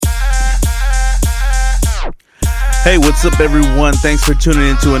Hey, what's up, everyone? Thanks for tuning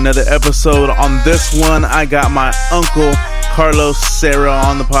into another episode. On this one, I got my uncle, Carlos Serra,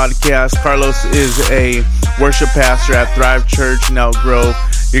 on the podcast. Carlos is a worship pastor at Thrive Church in Elk Grove.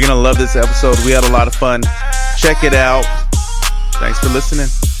 You're going to love this episode. We had a lot of fun. Check it out. Thanks for listening.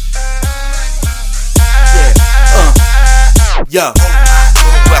 Yo,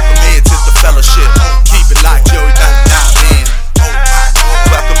 welcome in to the fellowship. Keep it locked, Joey, about to dive in.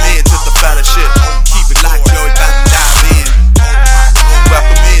 Welcome in to the fellowship. Keep it locked, Joey, about to dive in.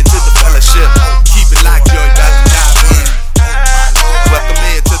 Welcome in to the fellowship. Keep it locked, Joey, about to dive in. Welcome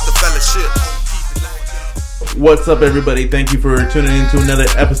in to the fellowship. What's up, everybody? Thank you for tuning in to another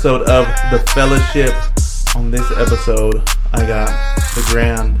episode of The Fellowship. On this episode, I got the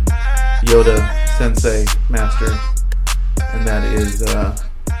Grand Yoda Sensei Master, and that is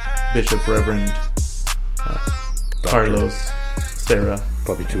Bishop Reverend Carlos Serra.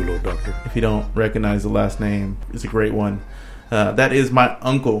 Probably too low, Doctor. If you don't recognize the last name, it's a great one. That is my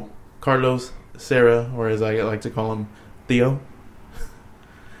uncle, Carlos Serra, or as I like to call him, Theo.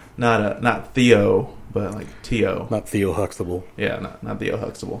 Not Theo, but like T.O. Not Theo Huxtable. Yeah, not Theo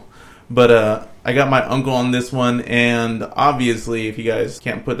Huxtable. But I got my uncle on this one, and obviously, if you guys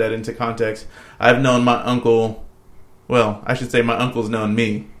can't put that into context, I've known my uncle, well, I should say my uncle's known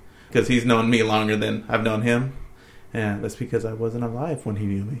me, because he's known me longer than I've known him. And that's because I wasn't alive when he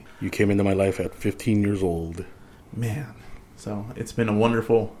knew me. You came into my life at 15 years old. Man. So it's been a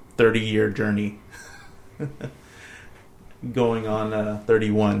wonderful 30-year journey. Going on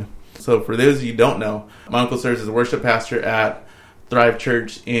 31. So for those of you who don't know, my uncle serves as a worship pastor at Thrive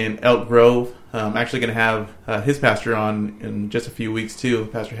Church in Elk Grove. I'm actually going to have his pastor on in just a few weeks too.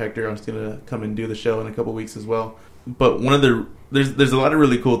 Pastor Hector, I was going to come and do the show in a couple weeks as well. But one of the there's a lot of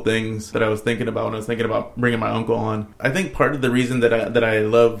really cool things that I was thinking about when I was thinking about bringing my uncle on. I think part of the reason that I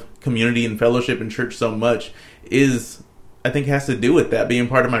love community and fellowship and church so much is, I think, has to do with that being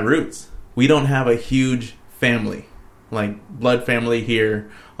part of my roots. We don't have a huge family, like blood family here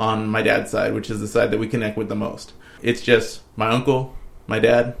on my dad's side, which is the side that we connect with the most. It's just my uncle, my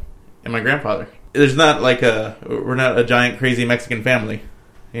dad, and my grandfather. There's not like we're not a giant crazy Mexican family,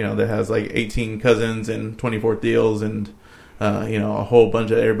 you know, that has like 18 cousins and 24 tios and a whole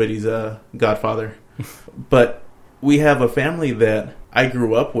bunch of everybody's godfather. But we have a family that I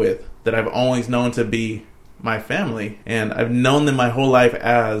grew up with, that I've always known to be my family, and I've known them my whole life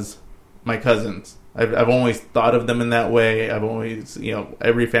as my cousins. I've always thought of them in that way. I've always,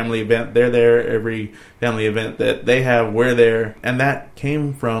 every family event, they're there. Every family event that they have, we're there. And that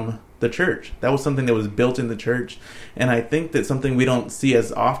came from the church. That was something that was built in the church. And I think that something we don't see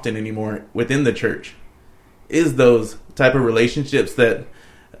as often anymore within the church is those type of relationships that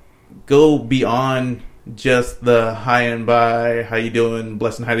go beyond just the hi and bye, how you doing,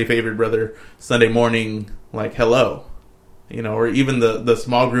 blessed and highly favored brother, Sunday morning, like hello. Or even the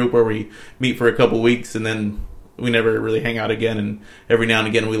small group where we meet for a couple weeks and then we never really hang out again, and every now and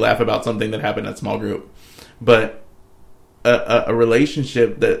again we laugh about something that happened at small group. But a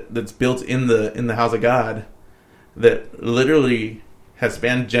relationship that's built in the house of God that literally has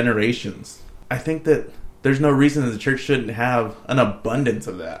spanned generations. I think that there's no reason that the church shouldn't have an abundance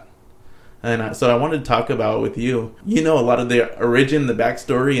of that. And so I wanted to talk about with you, a lot of the origin, the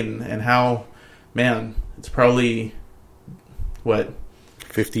backstory, and how, man, it's probably,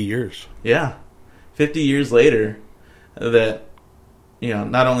 50 years. Yeah. 50 years later that,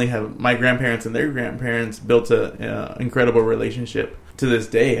 not only have my grandparents and their grandparents built a incredible relationship to this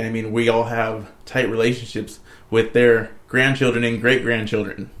day. I mean, we all have tight relationships with their grandchildren and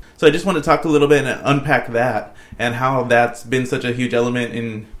great-grandchildren. So I just want to talk a little bit and unpack that and how that's been such a huge element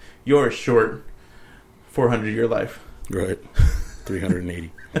in your short 400-year life. Right.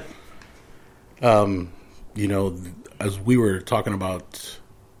 380. As we were talking about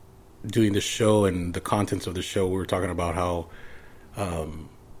doing the show and the contents of the show, we were talking about how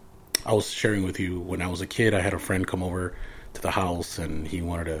I was sharing with you when I was a kid, I had a friend come over to the house and he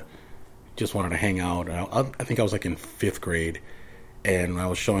just wanted to hang out. I think I was like in 5th grade. And when I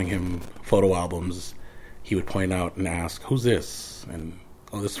was showing him photo albums, he would point out and ask, "Who's this?" And,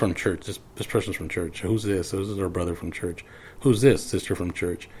 "Oh, this is from church. This person's from church. Who's this? This is our brother from church. Who's this? Sister from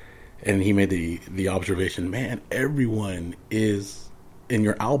church." And he made the observation, "Man, everyone is in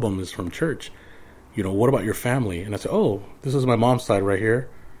your album is from church. What about your family?" And I said, "Oh, this is my mom's side right here.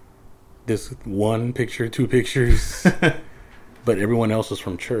 This 1 picture, 2 pictures, but everyone else is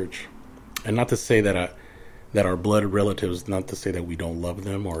from church." And not to say that our blood relatives, not to say that we don't love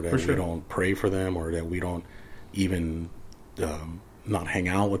them or that we don't pray for them or that we don't even not hang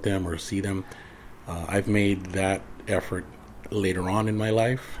out with them or see them. I've made that effort later on in my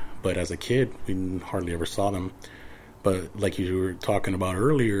life, but as a kid, we hardly ever saw them. But like you were talking about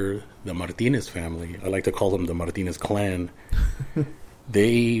earlier, the Martinez family, I like to call them the Martinez clan.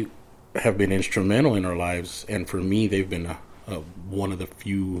 They have been instrumental in our lives, and for me, they've been one of the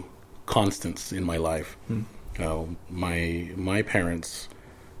few constants in my life. My parents,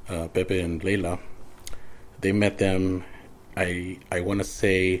 Pepe and Leila, they met them, I want to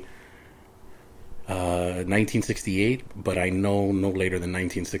say 1968, but I know no later than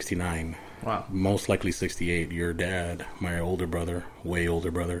 1969. Wow. Most likely 68. Your dad, my older brother, way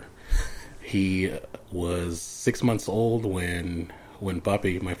older brother, he was 6 months old when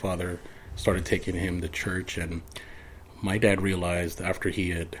Papi, my father, started taking him to church. And my dad realized after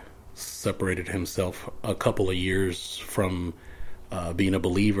he had separated himself a couple of years from being a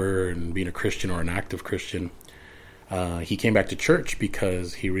believer and being a Christian or an active Christian, he came back to church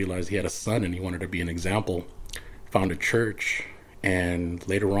because he realized he had a son and he wanted to be an example. Found a church, and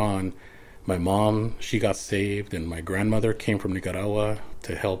later on, my mom, she got saved, and my grandmother came from Nicaragua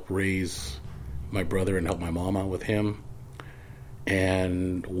to help raise my brother and help my mom out with him.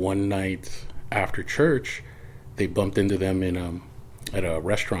 And one night after church, they bumped into them at a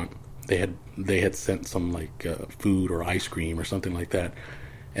restaurant. They had sent some food or ice cream or something like that.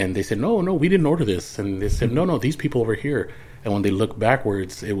 And they said, no, we didn't order this. And they said, no, these people over here. And when they looked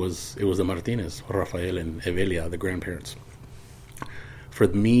backwards, it was the Martinez, Rafael and Evelia, the grandparents. For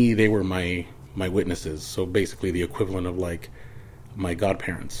me, they were my witnesses. So basically the equivalent of my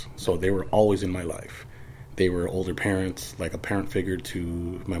godparents. So they were always in my life. They were older parents, like a parent figure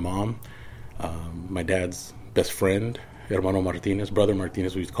to my mom. My dad's best friend, Hermano Martinez, Brother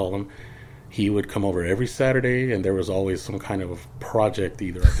Martinez, we used to call him. He would come over every Saturday, and there was always some kind of project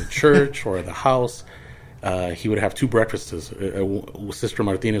either at the church or at the house. He would have two breakfasts. Sister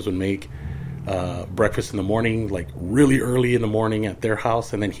Martinez would make breakfast in the morning, like really early in the morning at their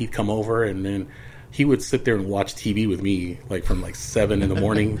house, and then he'd come over, and then he would sit there and watch TV with me, from 7 in the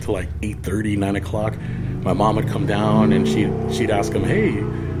morning to 8:30, 9 o'clock. My mom would come down, and she'd ask him, "Hey,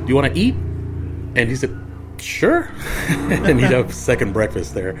 do you want to eat?" And he said, "Sure." And he'd have second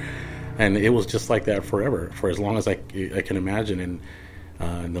breakfast there. And it was just like that forever, for as long as I can imagine. And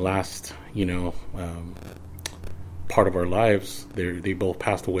in the last, part of our lives, they both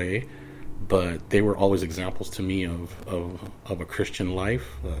passed away, but they were always examples to me of a Christian life,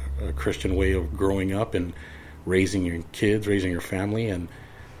 a Christian way of growing up and raising your kids, raising your family. And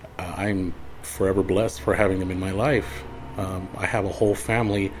I'm forever blessed for having them in my life. I have a whole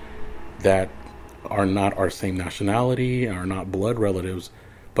family that are not our same nationality, are not blood relatives.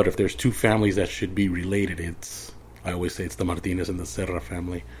 But if there's two families that should be related, I always say it's the Martinez and the Serra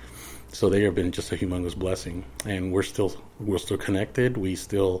family. So they have been just a humongous blessing, and we're still connected. We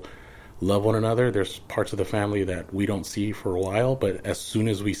still love one another. There's parts of the family that we don't see for a while, but as soon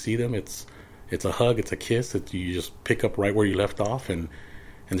as we see them, it's a hug, it's a kiss. You just pick up right where you left off, and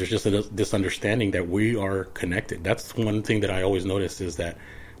there's just this understanding that we are connected. That's one thing that I always notice, is that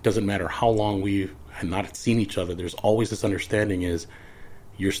it doesn't matter how long we've not seen each other. There's always this understanding is,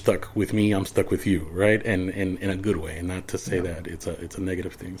 you're stuck with me, I'm stuck with you, right? And in a good way, and not to say that it's a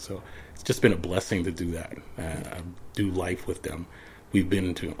negative thing. So it's just been a blessing to do that, do life with them. We've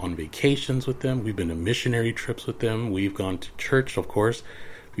been on vacations with them. We've been to missionary trips with them. We've gone to church, of course.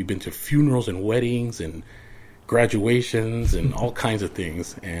 We've been to funerals and weddings and graduations and all kinds of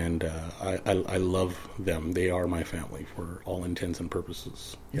things. And I love them. They are my family for all intents and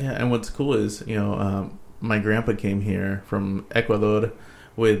purposes. Yeah, and what's cool is, my grandpa came here from Ecuador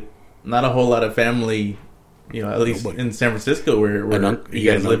with not a whole lot of family, at least in San Francisco, where you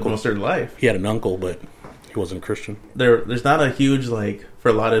guys lived most of your life. He had an uncle, but he wasn't a Christian. There's not a huge, for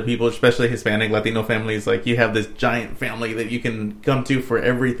a lot of people, especially Hispanic, Latino families, you have this giant family that you can come to for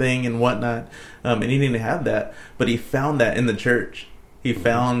everything and whatnot. And he didn't have that, but he found that in the church. He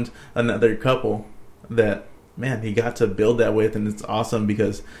found another couple that, man, he got to build that with, and it's awesome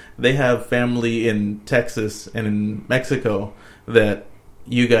because they have family in Texas and in Mexico that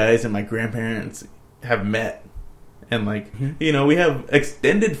you guys and my grandparents have met. And we have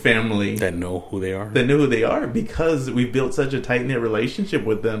extended family that know who they are. That know who they are because we've built such a tight-knit relationship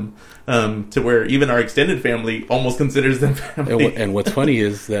with them, to where even our extended family almost considers them family. And what's funny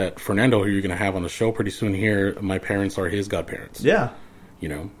is that Fernando, who you're going to have on the show pretty soon here, my parents are his godparents. Yeah.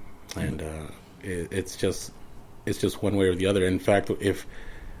 And it's just one way or the other. In fact,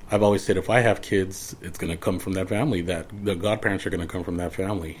 I've always said, if I have kids, it's going to come from that family. That the godparents are going to come from that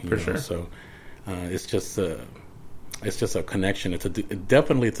family. For sure. So it's just a connection.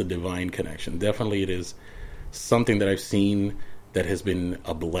 Definitely it's a divine connection. Definitely it is something that I've seen that has been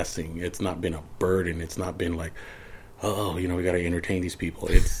a blessing. It's not been a burden. It's not been oh, we got to entertain these people.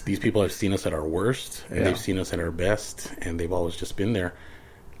 These people have seen us at our worst, and they've seen us at our best, and they've always just been there.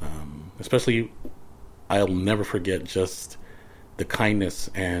 Especially, I'll never forget just the kindness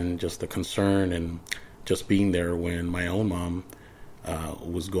and just the concern and just being there when my own mom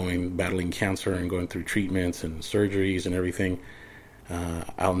was battling cancer and going through treatments and surgeries and everything.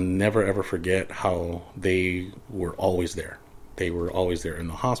 I'll never, ever forget how they were always there. They were always there in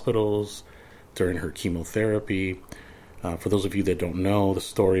the hospitals, during her chemotherapy. For those of you that don't know the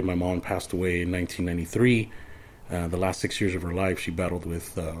story, my mom passed away in 1993. The last 6 years of her life, she battled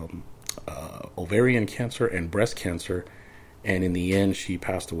with ovarian cancer and breast cancer. And in the end, she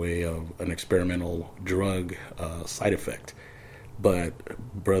passed away of an experimental drug side effect. But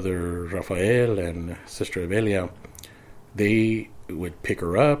Brother Rafael and Sister Evelia, they would pick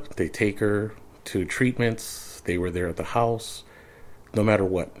her up, they take her to treatments, they were there at the house, no matter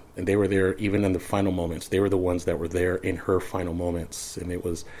what. And they were there even in the final moments. They were the ones that were there in her final moments. And it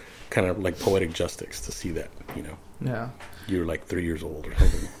was kind of like poetic justice to see that, Yeah. You were like 3 years old or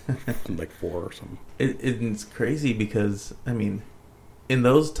something, like 4 or something. It's crazy because, in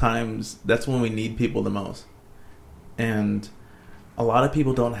those times, that's when we need people the most. And a lot of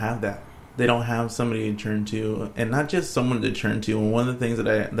people don't have that. They don't have somebody to turn to, and not just someone to turn to. And one of the things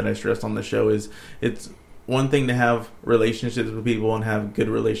that I stressed on the show is it's one thing to have relationships with people and have good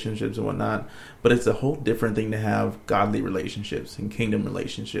relationships and whatnot, but it's a whole different thing to have godly relationships and kingdom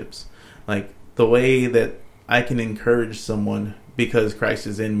relationships. Like the way that I can encourage someone because Christ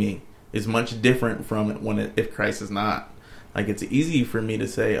is in me is much different from if Christ is not. Like it's easy for me to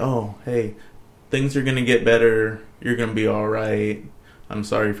say, oh, hey, things are going to get better. You're going to be all right. I'm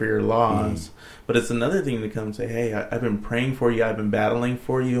sorry for your loss. But it's another thing to come and say, hey, I've been praying for you. I've been battling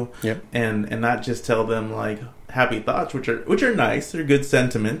for you. Yep. And not just tell them like happy thoughts, which are nice. They're good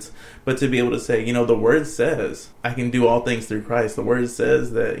sentiments. But to be able to say, the word says I can do all things through Christ. The word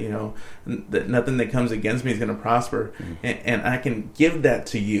says that, that nothing that comes against me is going to prosper. And I can give that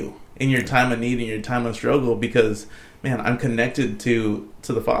to you in your time of need, in your time of struggle, because, man, I'm connected to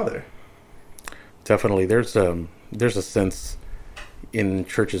the Father. Definitely. There's a sense in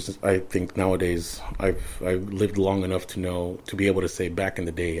churches, I think nowadays, I've lived long enough to be able to say back in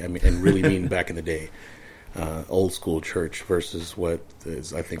the day, and really mean back in the day, old school church versus what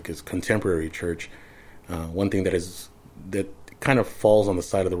I think is contemporary church. One thing that kind of falls on the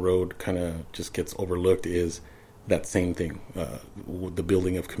side of the road, kind of just gets overlooked, is that same thing, the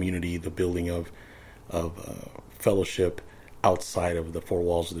building of community, the building of fellowship outside of the four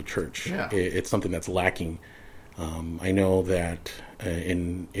walls of the church. Yeah. It's something that's lacking. I know that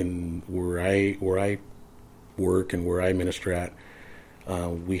in where I work and where I minister at,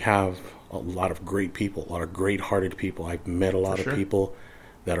 we have a lot of great people, a lot of great-hearted people. I've met a lot of people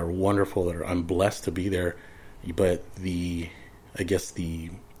that are wonderful. I'm blessed to be there, but I guess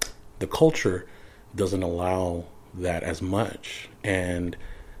the culture doesn't allow that as much. And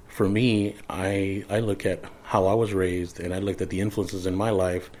for me, I look at how I was raised, and I looked at the influences in my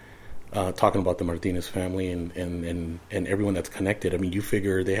life. Talking about the Martinez family and everyone that's connected. You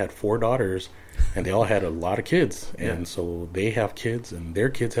figure they had 4 daughters and they all had a lot of kids. And so they have kids and their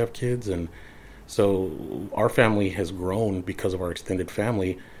kids have kids. And so our family has grown because of our extended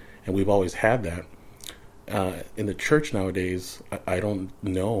family, and we've always had that. In the church nowadays, I don't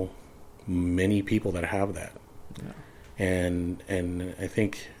know many people that have that. Yeah. And I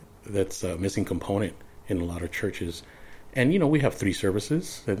think that's a missing component in a lot of churches. And, we have 3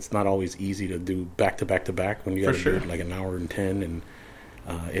 services. It's not always easy to do back to back to back when you got to do it like an hour and 10, and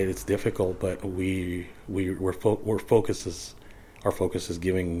it's difficult. But our focus is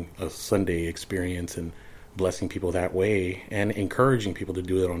giving a Sunday experience and blessing people that way and encouraging people to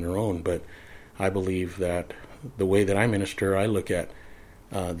do it on their own. But I believe that the way that I minister, I look at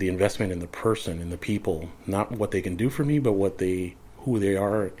the investment in the person, in the people, not what they can do for me, but who they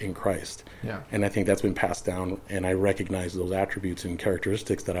are in Christ. Yeah. And I think that's been passed down, and I recognize those attributes and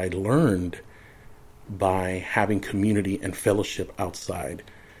characteristics that I learned by having community and fellowship outside.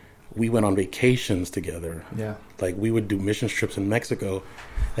 We went on vacations together. Yeah. Like we would do mission trips in Mexico,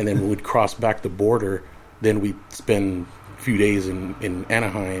 and then we would cross back the border. Then we'd spend a few days in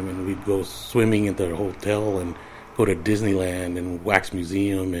Anaheim, and we'd go swimming at the hotel and go to Disneyland and Wax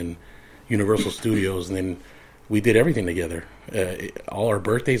Museum and Universal Studios, and then we did everything together. All our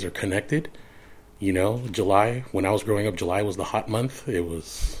birthdays are connected. July, when I was growing up, July was the hot month. It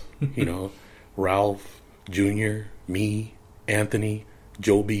was, Ralph Jr., me, Anthony,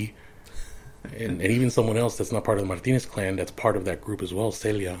 Joby, and even someone else that's not part of the Martinez clan that's part of that group as well,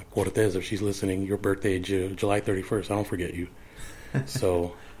 Celia Cortez. If she's listening, your birthday, July 31st. I don't forget you.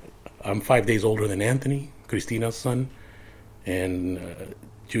 So I'm 5 days older than Anthony, Christina's son, and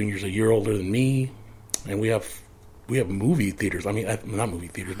Junior's a year older than me, and we have movie theaters. I mean, not movie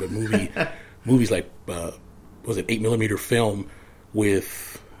theaters, but movies like was it 8mm film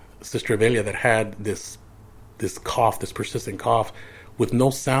with Sister Avelia that had this cough, this persistent cough with no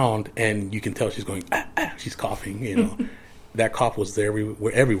sound, and you can tell she's going, she's coughing, you know. That cough was there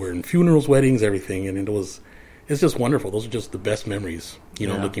everywhere, in funerals, weddings, everything, and it's just wonderful. Those are just the best memories, you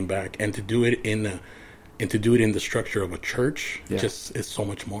know, looking back, and to do it in the structure of a church, just is so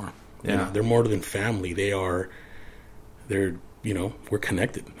much more. Yeah, you know, they're more than family. They're you know, we're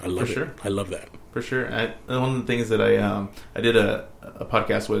connected. I love it. I love that. For sure. One of the things that I did a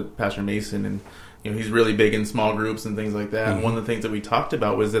podcast with Pastor Mason, and you know, he's really big in small groups and things like that. Mm-hmm. And one of the things that we talked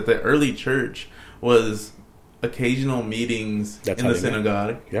about was that the early church was occasional meetings in the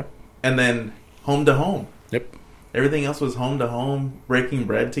synagogue. Yep. And then home to home. Yep. Everything else was home to home, breaking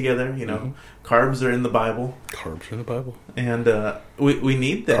bread together. You know, carbs are in the Bible. And we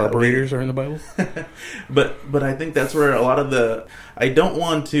need that. Carburetors are in the Bible. But I think that's where a lot of I don't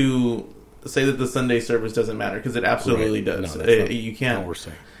want to say that the Sunday service doesn't matter, because it absolutely does. No, you can't. Not what we're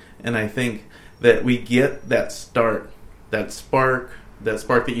saying. And I think that we get that start, that spark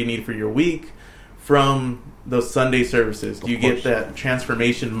that you need for your week from those Sunday services. You get that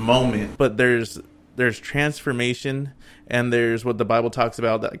transformation moment. But there's transformation, and there's what the Bible talks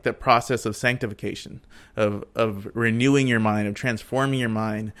about, like the process of sanctification, of renewing your mind, of transforming your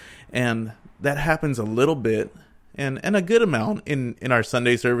mind. And that happens a little bit and a good amount in our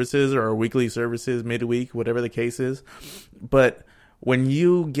Sunday services or our weekly services, midweek, whatever the case is. But when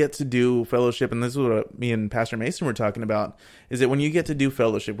you get to do fellowship, and this is what me and Pastor Mason were talking about, is that when you get to do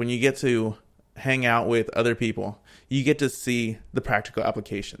fellowship, when you get to hang out with other people, you get to see the practical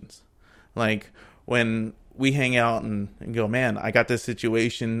applications. Like when we hang out and go, man, I got this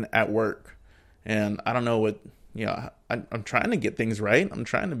situation at work, and I don't know what, you know, I'm trying to get things right. I'm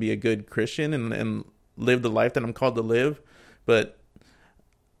trying to be a good Christian and live the life that I'm called to live, but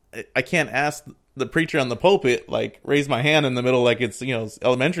I can't ask the preacher on the pulpit, like, raise my hand in the middle like it's, you know,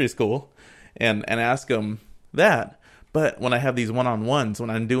 elementary school and ask them that. But when I have these one-on-ones, when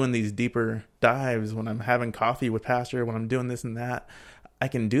I'm doing these deeper dives, when I'm having coffee with Pastor, when I'm doing this and that, I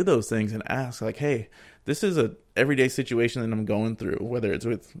can do those things and ask, like, hey, this is a everyday situation that I'm going through, whether it's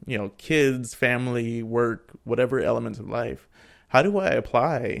with, you know, kids, family, work, whatever elements of life. How do I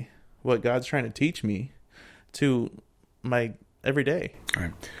apply what God's trying to teach me to my everyday? All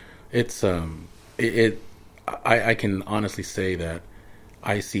right. It's I can honestly say that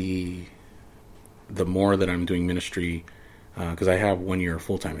I see the more that I'm doing ministry, because I have 1 year of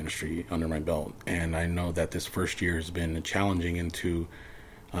full-time ministry under my belt, and I know that this first year has been challenging into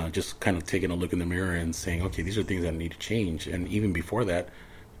just kind of taking a look in the mirror and saying, okay, these are things that need to change. And even before that,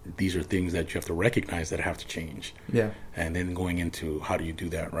 these are things that you have to recognize that have to change. Yeah. And then going into how do you do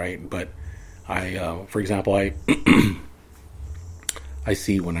that, right? But for example, I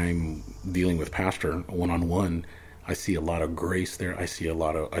see when I'm dealing with Pastor one-on-one, I see a lot of grace there. I see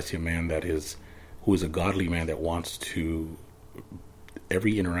a man who is a godly man that wants to,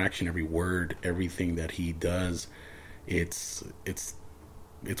 every interaction, every word, everything that he does, it's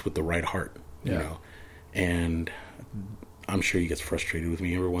with the right heart, you know. And I'm sure he gets frustrated with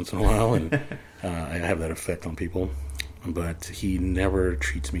me every once in a while, and I have that effect on people. But he never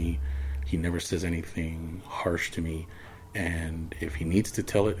treats me, he never says anything harsh to me. And if he needs to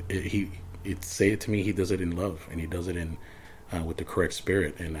tell it, he'd say it to me. He does it in love, and he does it in with the correct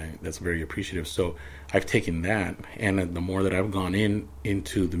spirit, and that's very appreciative. So I've taken that, and the more that I've gone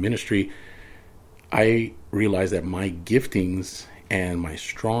into the ministry, I realize that my giftings and my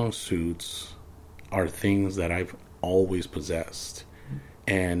strong suits are things that I've always possessed,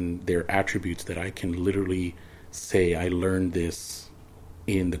 and they're attributes that I can literally say I learned this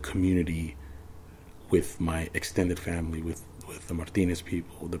in the community with my extended family, with the Martinez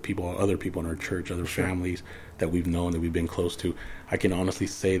people, other people in our church, other families that we've known, that we've been close to. I can honestly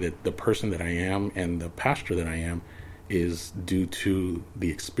say that the person that I am and the pastor that I am is due to the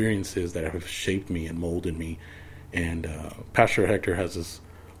experiences that have shaped me and molded me. And Pastor Hector has this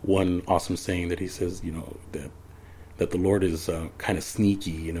one awesome saying that he says, you know, that the Lord is kind of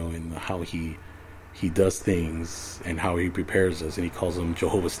sneaky, you know, in how he does things and how he prepares us, and he calls him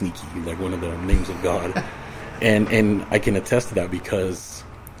Jehovah Sneaky, like one of the names of God. And I can attest to that, because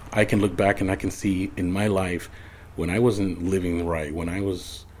I can look back and I can see in my life when I wasn't living right, when I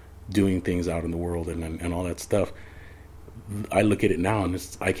was doing things out in the world and all that stuff, I look at it now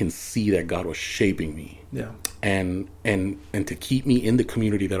and I can see that God was shaping me. Yeah. And to keep me in the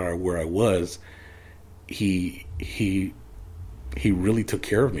community where I was, he really took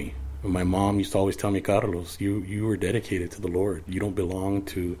care of me. My mom used to always tell me, Carlos, you were dedicated to the Lord. You don't belong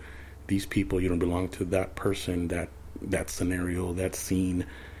to these people. You don't belong to that person, that scenario, that scene.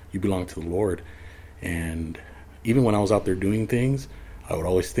 You belong to the Lord. And even when I was out there doing things, I would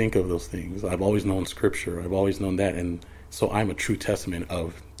always think of those things. I've always known Scripture. I've always known that. And so I'm a true testament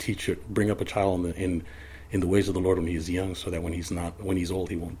of bring up a child in the ways of the Lord when he is young, so that when he's old,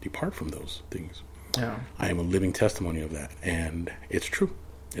 he won't depart from those things. Yeah. I am a living testimony of that. And it's true.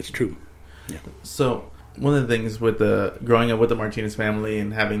 It's true. Yeah. So one of the things with growing up with the Martinez family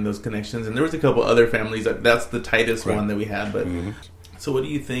and having those connections, and there was a couple other families that's the tightest one that we had. But so, what do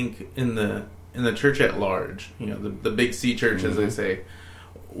you think in the church at large? The big C church, as they say.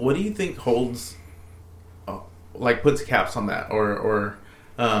 What do you think holds, puts caps on that, or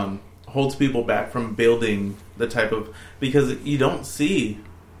holds people back from building the type of, because you don't see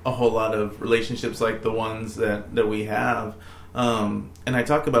a whole lot of relationships like the ones that we have. And I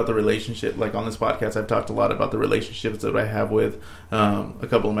talk about the relationship, like on this podcast, I've talked a lot about the relationships that I have with a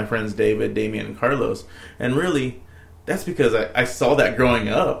couple of my friends, David, Damian, and Carlos. And really, that's because I saw that growing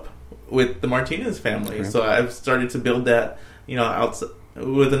up with the Martinez family. Okay. So I've started to build that, outside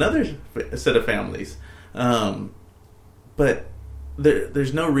with another set of families. But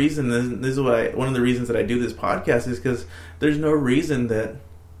there's no reason, this is why one of the reasons that I do this podcast is because there's no reason that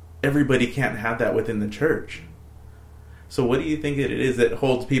everybody can't have that within the church. So what do you think it is that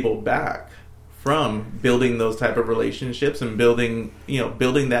holds people back from building those type of relationships and building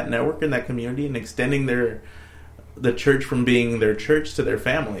that network and that community and extending the church from being their church to their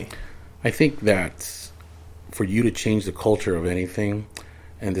family? I think that for you to change the culture of anything,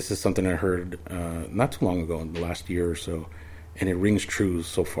 and this is something I heard not too long ago, in the last year or so, and it rings true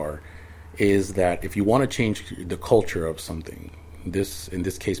so far, is that if you want to change the culture of something, in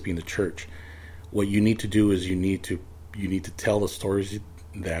this case being the church, what you need to do is you need to tell the stories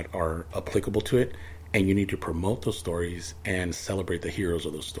that are applicable to it, and you need to promote those stories and celebrate the heroes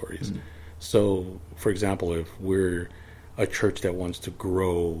of those stories. Mm-hmm. So, for example, if we're a church that wants to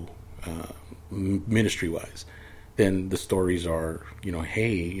grow ministry-wise, then the stories are,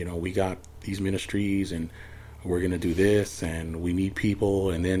 hey, we got these ministries and we're going to do this and we need people,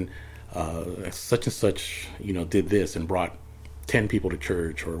 and then such and such, did this and brought 10 people to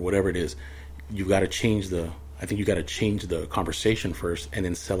church or whatever it is. You've got to change the conversation first, and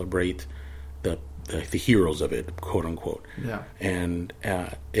then celebrate the heroes of it, quote unquote. Yeah. And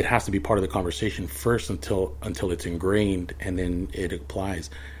it has to be part of the conversation first until it's ingrained, and then it applies.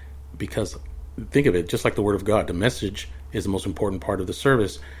 Because think of it, just like the Word of God, the message is the most important part of the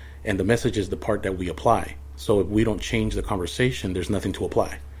service, and the message is the part that we apply. So if we don't change the conversation, there's nothing to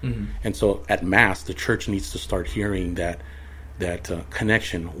apply. Mm-hmm. And so at Mass, the church needs to start hearing that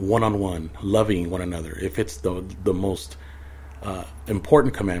connection, one-on-one, loving one another. If it's the most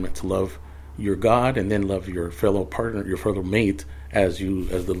important commandment, to love your God and then love your fellow partner, your fellow mate, as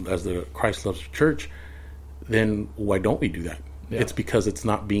the Christ loves the church, then why don't we do that? Yeah. It's because it's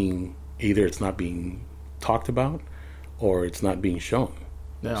not being talked about, or it's not being shown.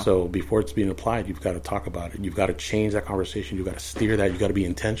 Yeah. So before it's being applied, you've got to talk about it. You've got to change that conversation. You've got to steer that. You've got to be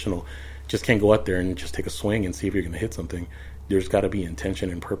intentional. Just can't go out there and just take a swing and see if you're going to hit something. There's got to be intention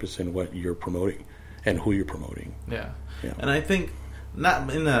and purpose in what you're promoting and who you're promoting. Yeah. And I think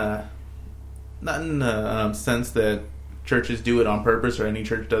not in the sense that churches do it on purpose, or any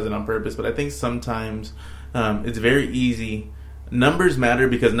church does it on purpose, but I think sometimes it's very easy. Numbers matter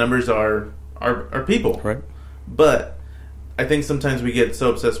because numbers are people, right? But I think sometimes we get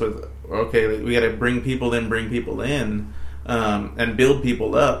so obsessed with, okay, we got to bring people in, and build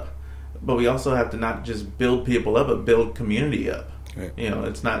people up. But we also have to not just build people up, but build community up. Right.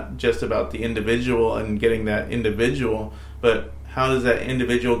 It's not just about the individual and getting that individual, but how does that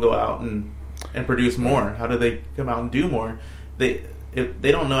individual go out and produce more? How do they come out and do more? If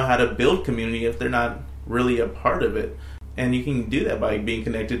they don't know how to build community if they're not really a part of it. And you can do that by being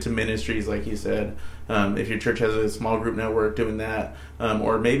connected to ministries, like you said. If your church has a small group network, doing that.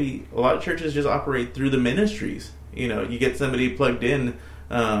 Or maybe a lot of churches just operate through the ministries. You get somebody plugged in.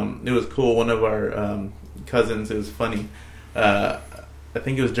 It was cool. One of our cousins, it was funny. I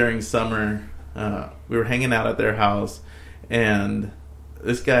think it was during summer. We were hanging out at their house, and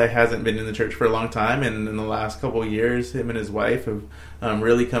this guy hasn't been in the church for a long time, and in the last couple of years, him and his wife have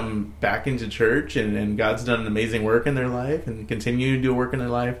really come back into church, and God's done an amazing work in their life and continue to do work in their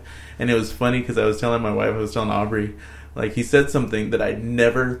life. And it was funny because I was telling my wife, I was telling Aubrey, like, he said something that I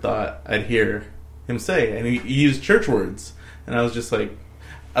never thought I'd hear him say, and he used church words, and I was just like,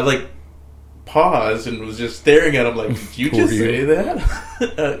 paused and was just staring at him like, did you just say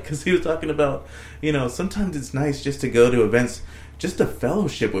that? Because he was talking about, sometimes it's nice just to go to events, just to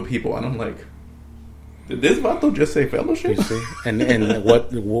fellowship with people. And I'm like, did this vato just say fellowship? You see? And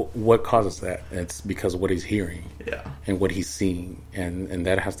what causes that? It's because of what he's hearing, and what he's seeing, and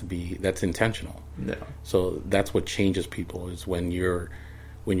that's intentional. Yeah. So that's what changes people, is when you're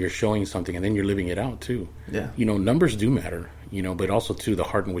showing something and then you're living it out too. Yeah. Numbers do matter, but also too the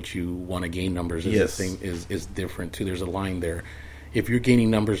heart in which you want to gain numbers is different too. There's a line there. If you're gaining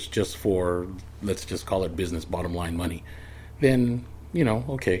numbers just for, let's just call it business, bottom line money, then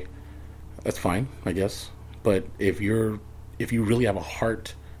okay. That's fine, I guess. But if you really have a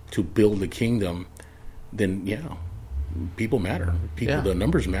heart to build the kingdom, then people matter. The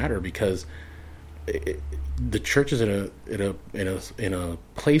numbers matter, because the church is in a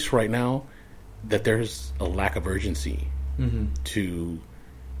place right now that there's a lack of urgency to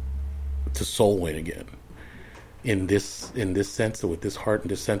soul win again. In this sense, with this heart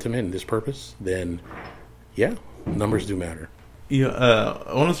and this sentiment and this purpose, then numbers do matter.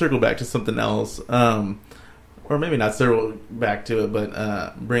 I want to circle back to something else, or maybe not circle back to it,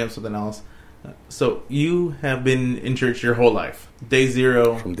 but bring up something else. So you have been in church your whole life, from day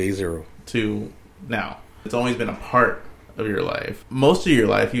zero to now. It's always been a part of your life. Most of your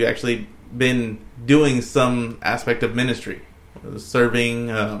life, you actually been doing some aspect of ministry, serving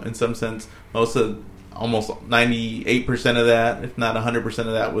in some sense. Almost 98% of that, if not 100%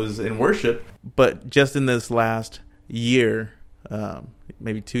 of that, was in worship. But just in this last year,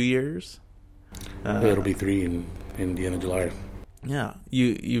 maybe 2 years. It'll be 3 in the end of July. Yeah,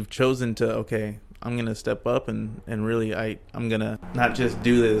 you've chosen to, I'm going to step up and really I'm going to not just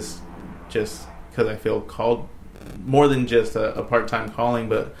do this just because I feel called, more than just a part-time calling,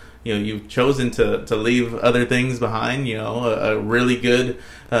 but you've chosen to leave other things behind, a really good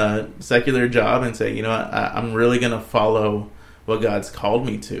secular job, and say, I'm really going to follow what God's called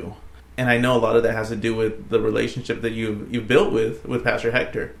me to. And I know a lot of that has to do with the relationship that you've built with Pastor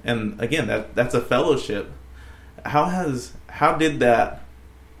Hector. And again, that's a fellowship. How did that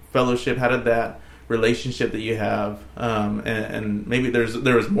fellowship, how did that relationship that you have, and maybe there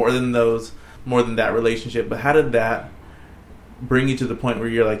was more than that relationship, but how did that bring you to the point where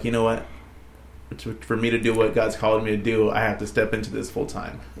you're like, you know what, for me to do what God's called me to do, I have to step into this full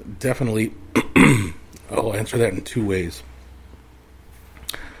time? Definitely. I'll answer that in 2 ways.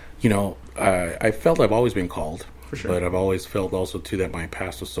 I felt I've always been called, for sure, but I've always felt also too that my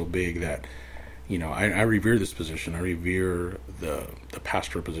past was so big that, I revere this position. I revere the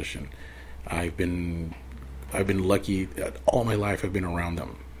pastor position. I've been lucky all my life. I've been around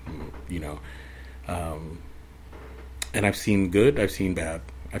them, and I've seen good, I've seen bad,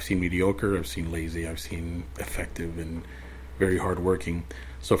 I've seen mediocre, I've seen lazy, I've seen effective and very hardworking.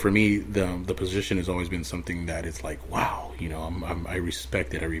 So for me, the position has always been something that is like, wow, I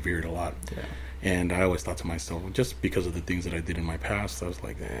respect it, I revere it a lot. Yeah. And I always thought to myself, just because of the things that I did in my past, I was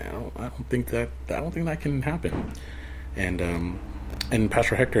like, I don't think that can happen. And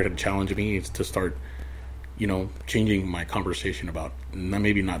Pastor Hector had challenged me to start, changing my conversation about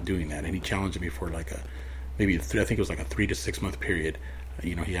maybe not doing that. And he challenged me for like I think it was like a 3 to 6 month period.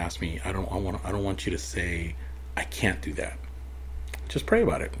 He asked me, I don't want you to say I can't do that. Just pray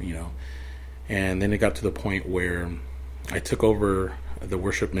about it, And then it got to the point where I took over the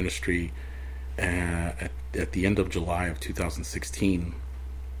worship ministry at the end of July of 2016.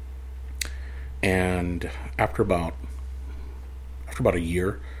 And after about a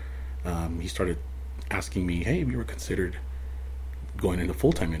year, he started asking me, hey, have you ever considered going into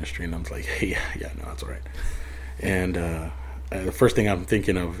full-time ministry? And I was like, hey, yeah, no, that's all right. And the first thing I'm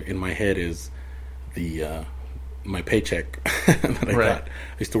thinking of in my head is my paycheck that I got. I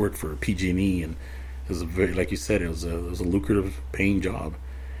used to work for PG&E, and it was like you said, it was a lucrative paying job,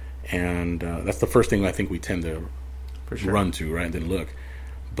 and that's the first thing I think we tend to run to, right? And then look.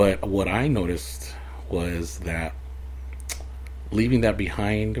 But what I noticed was that leaving that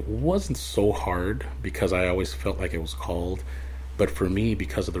behind wasn't so hard, because I always felt like it was called. But for me,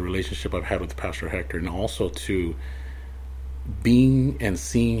 because of the relationship I've had with Pastor Hector, and also to being and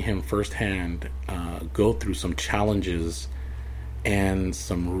seeing him firsthand go through some challenges and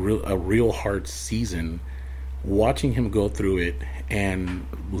a real hard season, watching him go through it and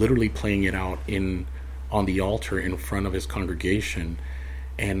literally playing it out on the altar in front of his congregation,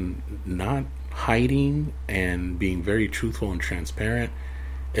 and not hiding and being very truthful and transparent,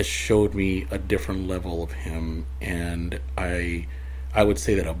 it showed me a different level of him. And I would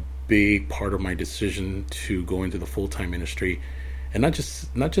say that a big part of my decision to go into the full-time ministry, and not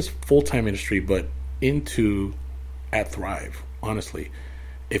just full-time ministry, but into at Thrive, honestly,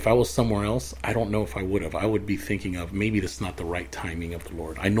 if I was somewhere else, I don't know if I would have. I would be thinking of maybe this is not the right timing of the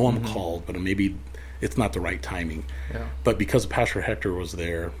Lord. I know I'm called, but maybe it's not the right timing. Yeah. But because Pastor Hector was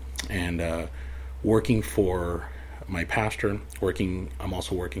there and working for my pastor, I'm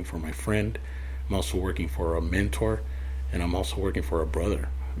also working for my friend. I'm also working for a mentor, and I'm also working for a brother.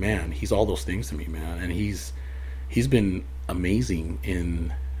 Man, he's all those things to me, man. And he's been amazing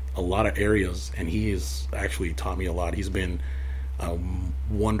in a lot of areas, and he has actually taught me a lot. He's been a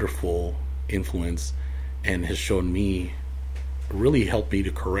wonderful influence and has shown me, really helped me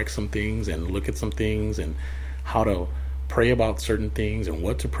to correct some things and look at some things and how to pray about certain things and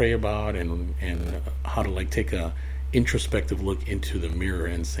what to pray about and how to like take a introspective look into the mirror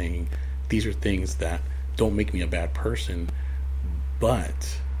and saying, these are things that don't make me a bad person,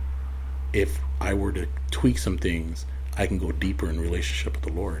 but if I were to tweak some things, I can go deeper in relationship with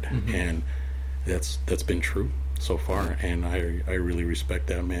the Lord. And that's been true so far, and I really respect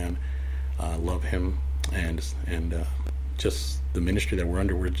that man. Love him, and just the ministry that we're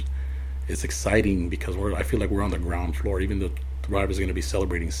under. It's exciting because I feel like we're on the ground floor. Even though Thrive is going to be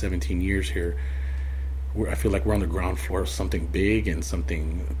celebrating 17 years here, I feel like we're on the ground floor of something big and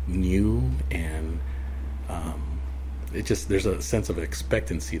something new, and there's a sense of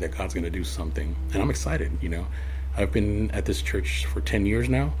expectancy that God's going to do something, and I'm excited. I've been at this church for 10 years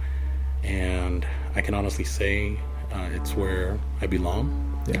now, and I can honestly say it's where I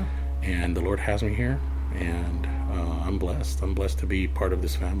belong. Yeah. And the Lord has me here, and I'm blessed. I'm blessed to be part of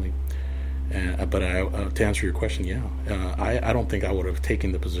this family. But to answer your question, I don't think I would have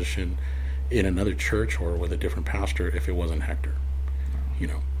taken the position in another church or with a different pastor if it wasn't Hector.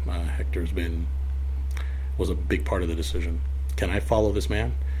 Hector's was a big part of the decision. Can I follow this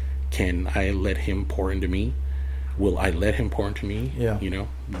man? Can I let him pour into me? Will I let him pour into me? Yeah.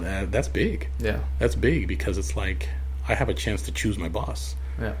 That's big. Yeah. That's big because it's like I have a chance to choose my boss.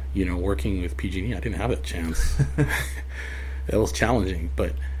 Yeah. Working with PG&E, I didn't have that chance. That was challenging,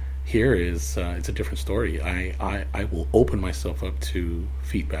 but here is it's a different story. I will open myself up to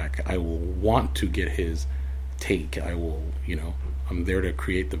feedback. I will want to get his take. I will, I'm there to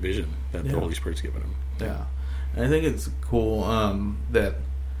create the vision that the Holy Spirit's given him. Yeah. And I think it's cool that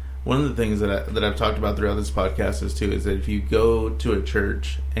one of the things that I've talked about throughout this podcast is that if you go to a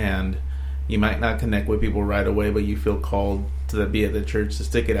church and you might not connect with people right away, but you feel called to be at the church, to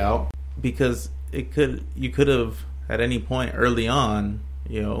stick it out, because you could have at any point early on,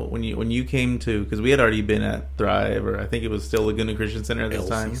 when you came to, because we had already been at Thrive, or I think it was still Laguna Christian Center at this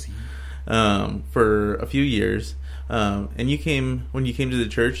time, for a few years. And when you came to the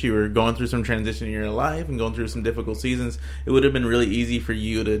church, you were going through some transition in your life and going through some difficult seasons. It would have been really easy for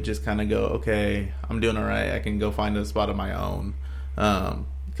you to just kind of go, okay, I'm doing all right. I can go find a spot of my own.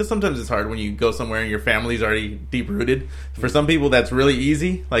 Because sometimes it's hard when you go somewhere and your family's already deep rooted. For some people, that's really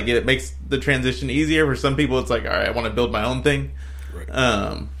easy. Like, it makes the transition easier. For some people, it's like, all right, I want to build my own thing.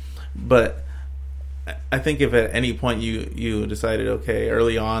 Right. But I think if at any point you decided, okay,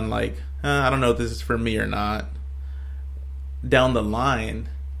 early on, like, I don't know if this is for me or not, down the line,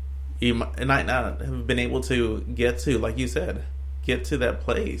 you might not have been able to get to, like you said, get to that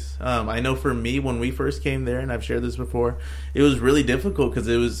place. I know for me, when we first came there, and I've shared this before, it was really difficult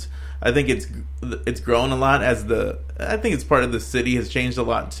because I think it's grown a lot I think it's part of the city has changed a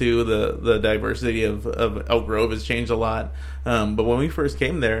lot too. The diversity of Elk Grove has changed a lot. But when we first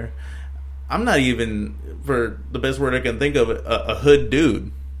came there, I'm not even, for the best word I can think of, a hood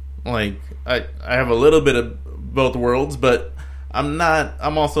dude. Like, I have a little bit of both worlds, but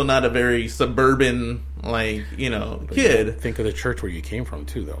I'm also not a very suburban, kid. Think of the church where you came from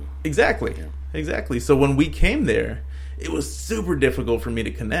too, though. Exactly. So when we came there, it was super difficult for me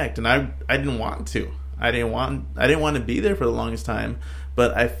to connect, and I didn't want to. I didn't want to be there for the longest time,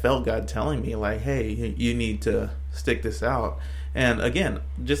 but I felt God telling me, like, hey, you need to stick this out. And again,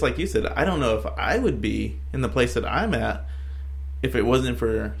 just like you said, I don't know if I would be in the place that I'm at if it wasn't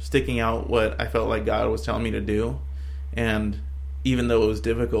for sticking out what I felt like God was telling me to do. And even though it was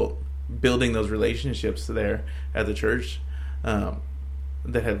difficult, building those relationships there at the church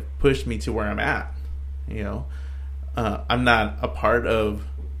that have pushed me to where I'm at. I'm not a part of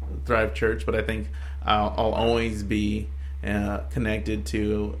Thrive Church, but I think I'll always be connected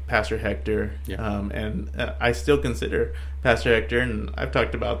to Pastor Hector. And I still consider Pastor Hector, and I've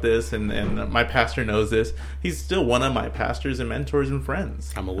talked about this, and my pastor knows this, he's still one of my pastors and mentors and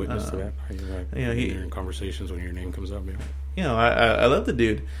friends. I'm a witness to that. You're in conversations when your name comes up. I love the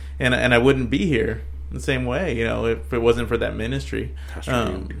dude, and I wouldn't be here the same way, if it wasn't for that ministry.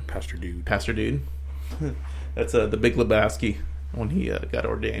 Pastor Dude. That's the Big Lebowski when he got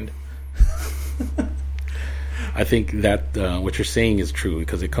ordained. I think that what you're saying is true,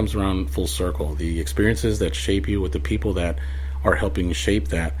 because it comes around full circle. The experiences that shape you with the people that are helping shape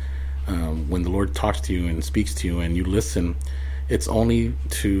that, when the Lord talks to you and speaks to you and you listen, it's only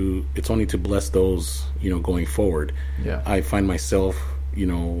to bless those, going forward. Yeah. I find myself,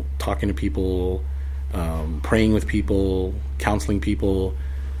 talking to people, praying with people, counseling people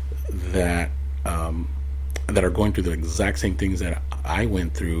that are going through the exact same things that I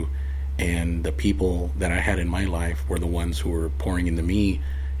went through, and the people that I had in my life were the ones who were pouring into me.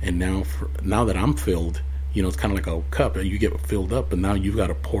 And now that I'm filled, it's kind of like a cup. You get filled up, but now you've got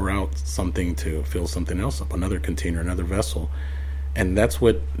to pour out something to fill something else up, another container, another vessel. And that's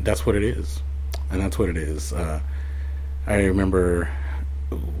what it is. And that's what it is. I remember,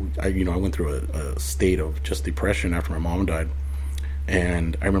 I went through a state of just depression after my mom died.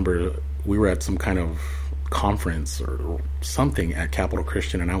 And I remember we were at some kind of conference or something at Capital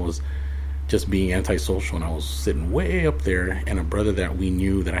Christian, and I was just being antisocial, and I was sitting way up there, and a brother that we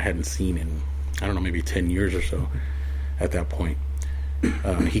knew that I hadn't seen in, I don't know, maybe 10 years or so at that point,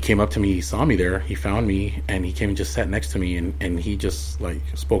 he came up to me, he saw me there, he found me, and he came and just sat next to me, and he just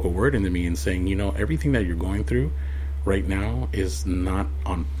spoke a word into me and saying, everything that you're going through right now is not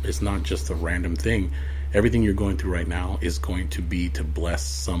just a random thing. Everything you're going through right now is going to be to bless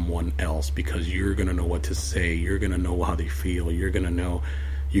someone else, because you're going to know what to say. You're going to know how they feel. You're going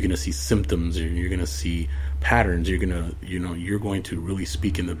to see symptoms, or you're going to see patterns. You're going to really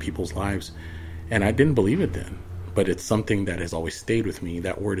speak into people's lives. And I didn't believe it then, but it's something that has always stayed with me.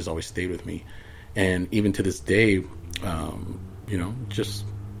 That word has always stayed with me. And even to this day, just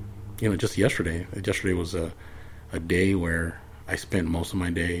yesterday was a day where I spent most of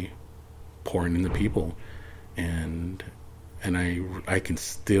my day pouring into people, and I can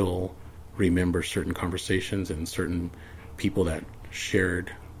still remember certain conversations and certain people that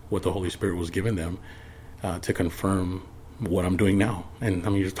shared what the Holy Spirit was giving them to confirm what I'm doing now. And I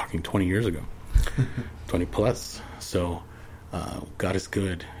mean, you're talking 20 years ago, 20 plus. So God is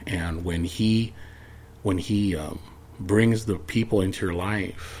good, and when He brings the people into your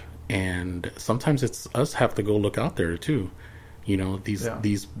life, and sometimes it's us have to go look out there too.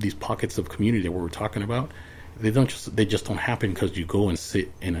 These pockets of community that we're talking about, they just don't happen because you go and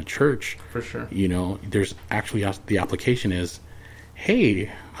sit in a church. For sure. There's actually, the application is,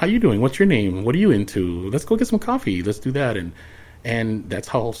 hey, how you doing? What's your name? What are you into? Let's go get some coffee. Let's do that. And that's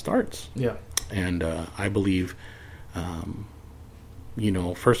how it starts. Yeah. And I believe,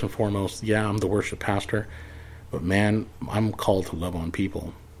 first and foremost, I'm the worship pastor, but man, I'm called to love on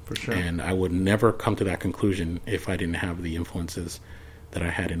people. For sure. And I would never come to that conclusion if I didn't have the influences that I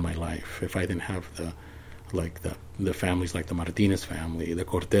had in my life. If I didn't have the families like the Martinez family, the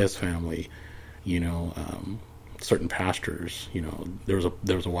Cortez family, certain pastors. There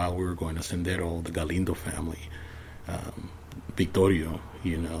was a while we were going to Sendero, the Galindo family, Victorio.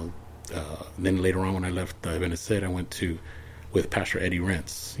 Then later on when I left Benecer, I went with Pastor Eddie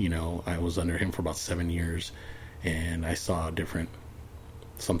Rentz. I was under him for about 7 years, and I saw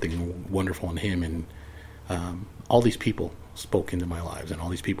something wonderful in him, and all these people spoke into my lives, and all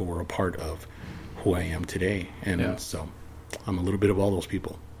these people were a part of who I am today. And so I'm a little bit of all those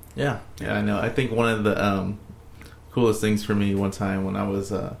people. Yeah, I know. I think one of the coolest things for me one time when I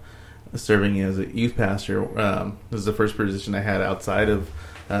was serving as a youth pastor, this is the first position I had outside of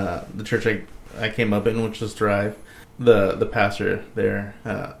the church I came up in, which was Drive. The pastor there,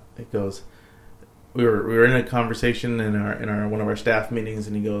 it goes, we were in a conversation in our one of our staff meetings,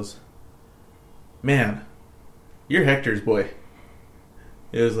 and he goes, "Man, you're Hector's boy."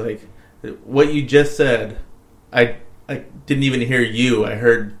 It was like, what you just said, I didn't even hear you. I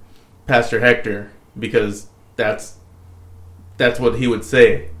heard Pastor Hector, because that's what he would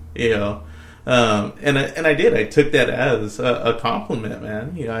say, and I did. I took that as a compliment,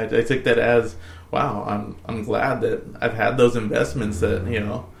 man. I took that as, wow, I'm glad that I've had those investments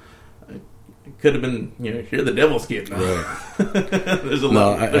that, could have been, you're the devil's kid now. Right. There's a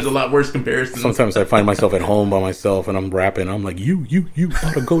lot worse comparisons. Sometimes I find myself at home by myself and I'm rapping. I'm like, you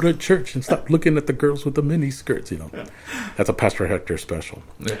ought to go to church and stop looking at the girls with the mini skirts. That's a Pastor Hector special.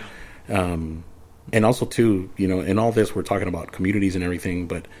 Yeah. And also too, in all this we're talking about communities and everything,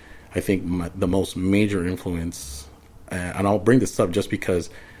 but I think the most major influence, and I'll bring this up just because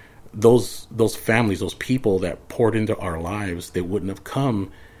those families, those people that poured into our lives, they wouldn't have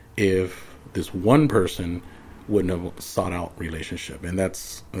come if this one person wouldn't have sought out relationship. And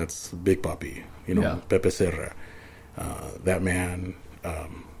that's Big Papi, Pepe Serra. That man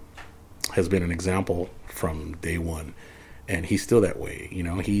has been an example from day one, and he's still that way.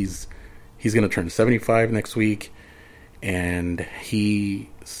 He's going to turn 75 next week, and he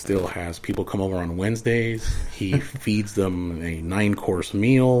still has people come over on Wednesdays. He feeds them a 9-course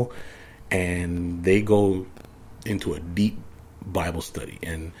meal, and they go into a deep Bible study.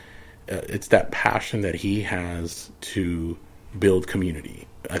 And it's that passion that he has to build community.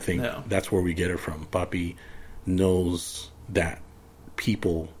 I think that's where we get it from. Papi knows that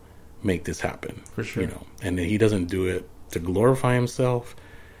people make this happen. For sure. And he doesn't do it to glorify himself.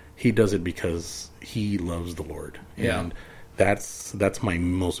 He does it because he loves the Lord. And that's my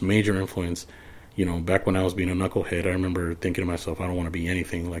most major influence. Back when I was being a knucklehead, I remember thinking to myself, I don't want to be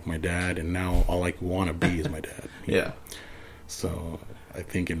anything like my dad, and now all I want to be is my dad. Yeah. So I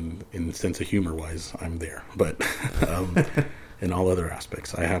think in sense of humor wise, I'm there, but in all other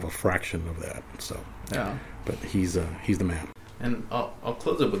aspects, I have a fraction of that. So yeah, but he's the man. And I'll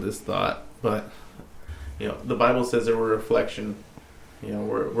close it with this thought, but the Bible says that we're a reflection.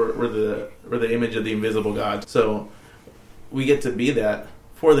 We're the image of the invisible God. So we get to be that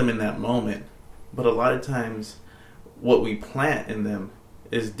for them in that moment. But a lot of times, what we plant in them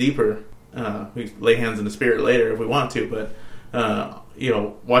is deeper. We lay hands in the spirit later if we want to, but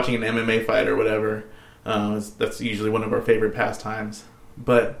watching an MMA fight or whatever, that's usually one of our favorite pastimes.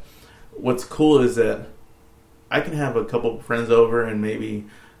 But what's cool is that I can have a couple of friends over, and maybe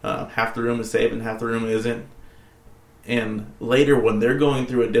half the room is saved and half the room isn't. And later, when they're going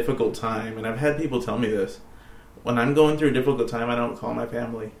through a difficult time, and I've had people tell me this, when I'm going through a difficult time, I don't call my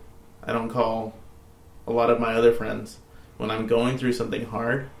family. I don't call a lot of my other friends. When I'm going through something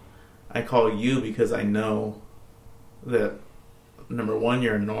hard, I call you because I know that, number one,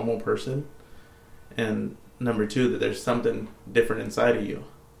 you're a normal person, and number two, that there's something different inside of you.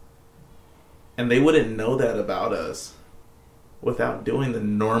 And they wouldn't know that about us without doing the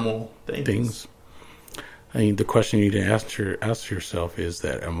normal things. I mean, the question you need to ask yourself is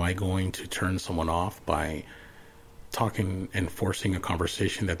that, am I going to turn someone off by talking and forcing a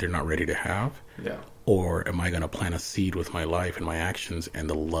conversation that they're not ready to have? Yeah. Or am I going to plant a seed with my life and my actions and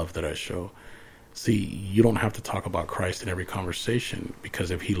the love that I show? See, you don't have to talk about Christ in every conversation,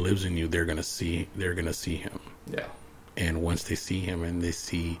 because if he lives in you, they're going to see him. Yeah. And once they see him and they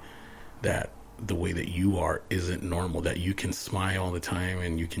see that the way that you are isn't normal, that you can smile all the time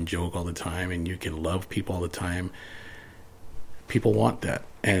and you can joke all the time and you can love people all the time, people want that.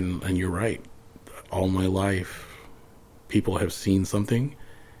 And you're right. All my life, people have seen something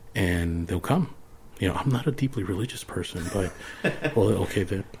and they'll come. I'm not a deeply religious person, but well,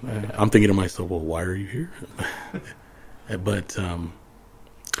 okay, I'm thinking to myself, well, why are you here? But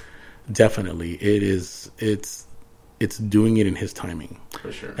definitely, it's doing it in his timing.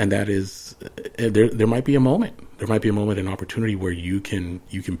 For sure. And that is, there might be a moment. There might be a moment, an opportunity where you can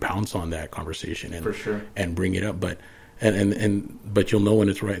pounce on that conversation and for sure, and bring it up. But but you'll know when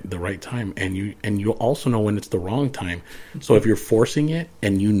it's the right time, and you'll also know when it's the wrong time. So if you're forcing it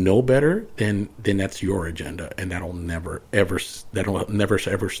and you know better, then that's your agenda, and that'll never ever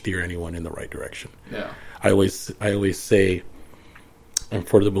steer anyone in the right direction. Yeah. I always say, and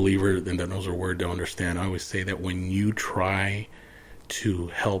for the believer then that knows the word to understand, I always say that when you try to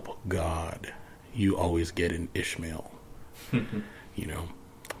help God, you always get an Ishmael.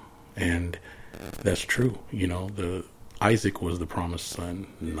 And that's true. Isaac was the promised son,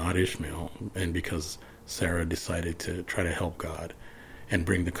 not Ishmael. And because Sarah decided to try to help God and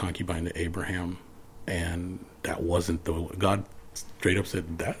bring the concubine to Abraham, and that wasn't God straight up said,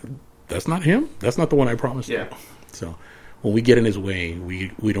 that's not him. That's not the one I promised you. So when we get in his way,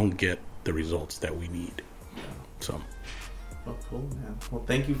 we don't get the results that we need. So. Oh, cool, man. Well,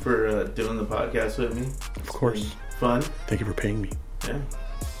 thank you for doing the podcast with me. Of course. Fun. Thank you for paying me. Yeah.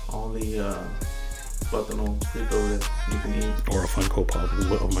 All the plátano frito that you can eat. Or a Funko Pop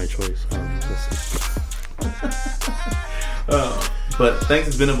of my choice. But thanks,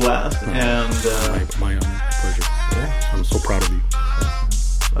 it's been a blast. And my pleasure. Yeah. I'm so proud of you.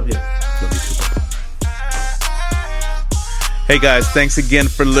 Love you. Love you too. Hey guys, thanks again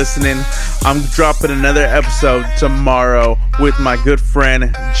for listening. I'm dropping another episode tomorrow with my good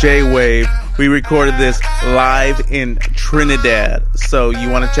friend J-Wave. We recorded this live in Trinidad, so you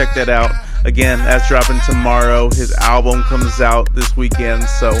want to check that out. Again, that's dropping tomorrow. His album comes out this weekend,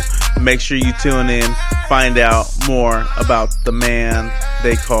 so make sure you tune in, find out more about the man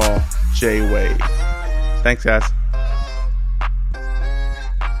they call J-Wave. Thanks, guys.